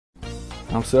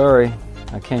I'm sorry,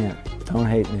 I can't. Don't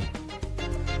hate me.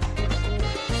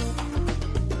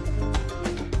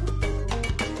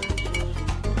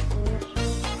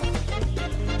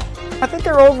 I think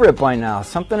they're over it by now.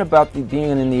 Something about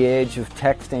being in the age of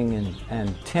texting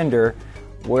and Tinder,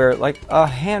 where like a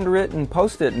handwritten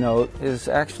post-it note is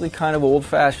actually kind of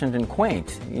old-fashioned and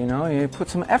quaint. You know, you put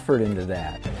some effort into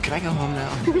that. Can I go home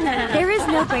now? There is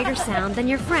no greater sound than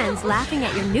your friends laughing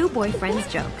at your new boyfriend's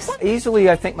jokes. Easily,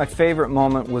 I think my favorite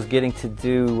moment was getting to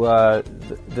do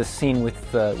the scene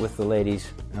with the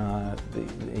ladies.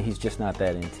 He's just not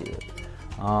that into you.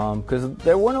 Because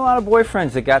there weren't a lot of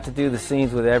boyfriends that got to do the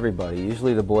scenes with everybody.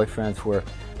 Usually the boyfriends were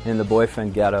in the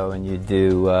boyfriend ghetto, and you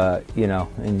do, you know,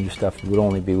 and your stuff would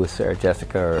only be with Sarah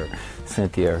Jessica or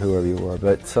Cynthia or whoever you were.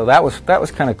 But so that was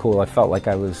kind of cool. I felt like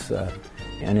I was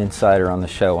an insider on the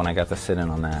show when I got to sit in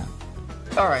on that.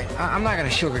 All right, I'm not going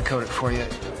to sugarcoat it for you.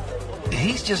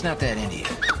 He's just not that into you.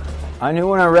 I knew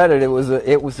when I read it, it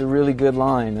was a really good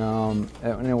line,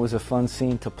 and it was a fun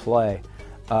scene to play.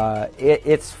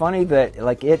 It's funny that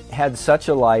like it had such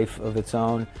a life of its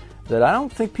own that I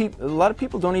don't think a lot of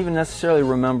people don't even necessarily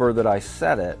remember that I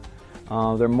said it.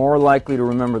 They're more likely to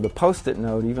remember the post-it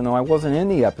note, even though I wasn't in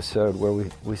the episode where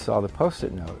we saw the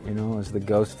post-it note, you know, as the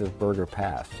ghost of Berger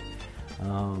passed.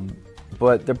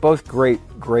 But they're both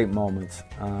great moments,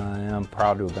 and I'm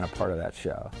proud to have been a part of that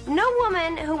show. No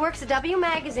woman who works at W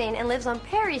Magazine and lives on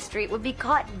Perry Street would be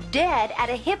caught dead at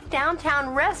a hip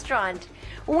downtown restaurant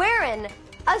wearing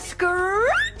a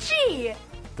scrunchie!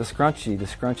 The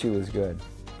scrunchie was good.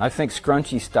 I think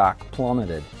scrunchie stock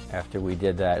plummeted after we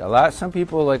did that. Some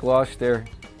people like lost their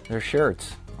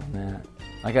shirts on that.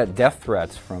 I got death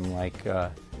threats from like,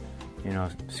 you know,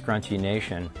 Scrunchie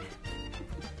Nation.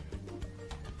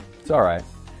 It's all right.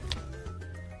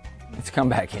 It's come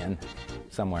back in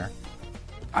somewhere.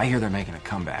 I hear they're making a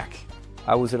comeback.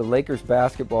 I was at a Lakers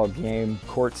basketball game,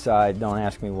 courtside, don't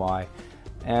ask me why,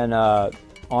 and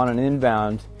on an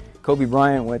inbound, Kobe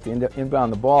Bryant went to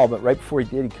inbound the ball, but right before he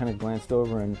did, he kind of glanced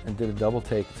over and did a double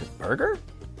take and said, "Berger?"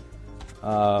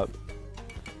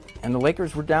 And the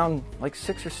Lakers were down like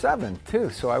 6 or 7 too,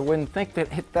 so I wouldn't think that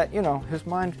hit that, you know, his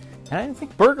mind. And I didn't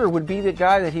think Berger would be the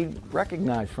guy that he'd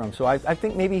recognize from. So I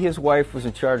think maybe his wife was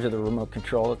in charge of the remote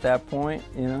control at that point,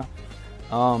 you know.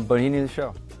 But he knew the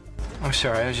show. I'm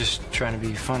sorry, I was just trying to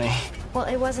be funny. Well,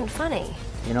 it wasn't funny.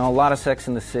 You know, a lot of Sex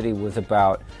and the City was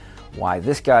about why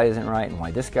this guy isn't right and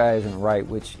why this guy isn't right,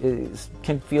 which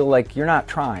can feel like you're not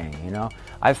trying, you know.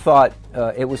 I thought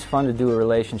it was fun to do a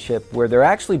relationship where they're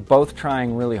actually both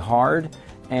trying really hard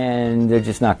and they're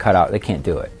just not cut out. They can't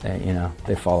do it. You know,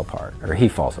 they fall apart, or he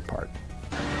falls apart.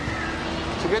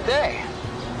 It's a good day.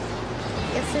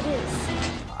 Yes, it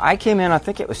is. I came in, I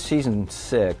think it was season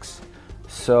 6,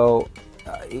 so,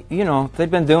 you know,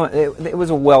 they'd been doing, it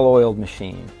was a well-oiled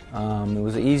machine. It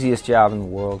was the easiest job in the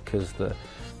world because the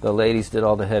ladies did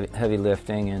all the heavy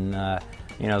lifting, and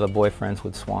you know, the boyfriends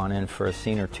would swan in for a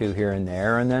scene or two here and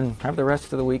there, and then have the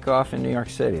rest of the week off in New York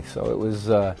City. So it was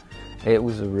a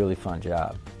really fun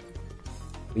job.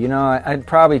 You know, I'd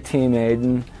probably Team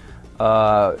Aiden,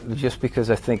 just because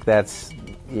I think that's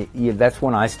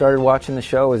when I started watching the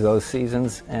show, was those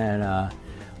seasons, and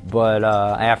but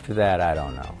after that, I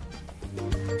don't know.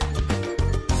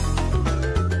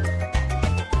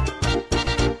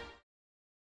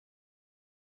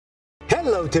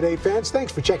 Hello Today fans,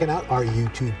 thanks for checking out our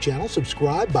YouTube channel.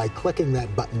 Subscribe by clicking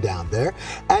that button down there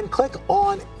and click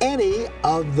on any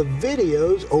of the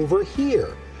videos over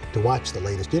here to watch the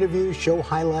latest interviews, show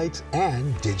highlights,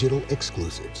 and digital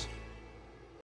exclusives.